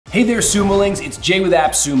Hey there, Sumolings, it's Jay with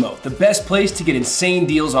AppSumo, the best place to get insane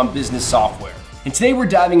deals on business software. And today we're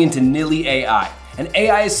diving into Nily AI, an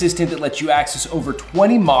AI assistant that lets you access over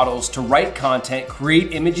 20 models to write content,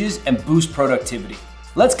 create images, and boost productivity.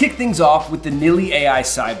 Let's kick things off with the Nily AI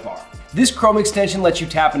Sidebar. This Chrome extension lets you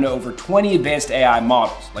tap into over 20 advanced AI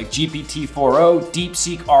models like GPT-4o,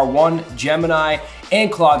 DeepSeek R1, Gemini,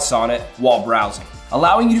 and Claude Sonnet while browsing,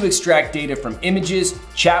 allowing you to extract data from images,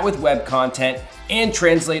 chat with web content, and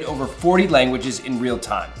translate over 40 languages in real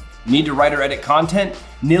time. Need to write or edit content?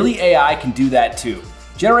 Nily AI can do that too.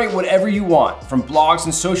 Generate whatever you want, from blogs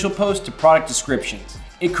and social posts to product descriptions.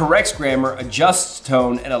 It corrects grammar, adjusts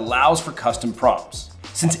tone, and allows for custom prompts.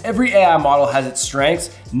 Since every AI model has its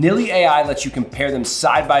strengths, Nily AI lets you compare them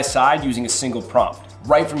side by side using a single prompt,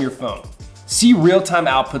 right from your phone. See real-time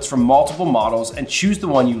outputs from multiple models and choose the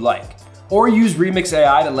one you like. Or use Remix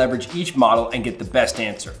AI to leverage each model and get the best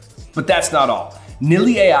answer. But that's not all.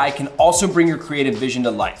 Nily AI can also bring your creative vision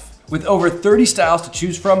to life. With over 30 styles to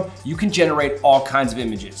choose from, you can generate all kinds of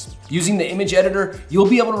images. Using the image editor, you'll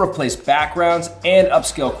be able to replace backgrounds and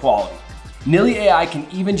upscale quality. Nily AI can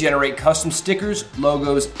even generate custom stickers,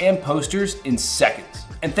 logos, and posters in seconds.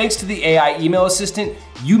 And thanks to the AI email assistant,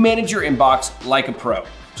 you manage your inbox like a pro.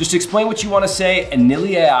 Just explain what you want to say, and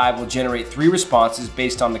Nily AI will generate 3 responses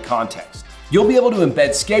based on the context. You'll be able to embed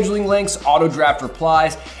scheduling links, auto-draft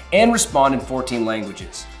replies, and respond in 14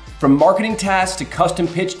 languages. From marketing tasks to custom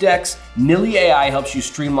pitch decks, Nily AI helps you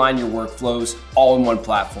streamline your workflows all in one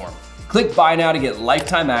platform. Click buy now to get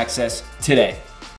lifetime access today.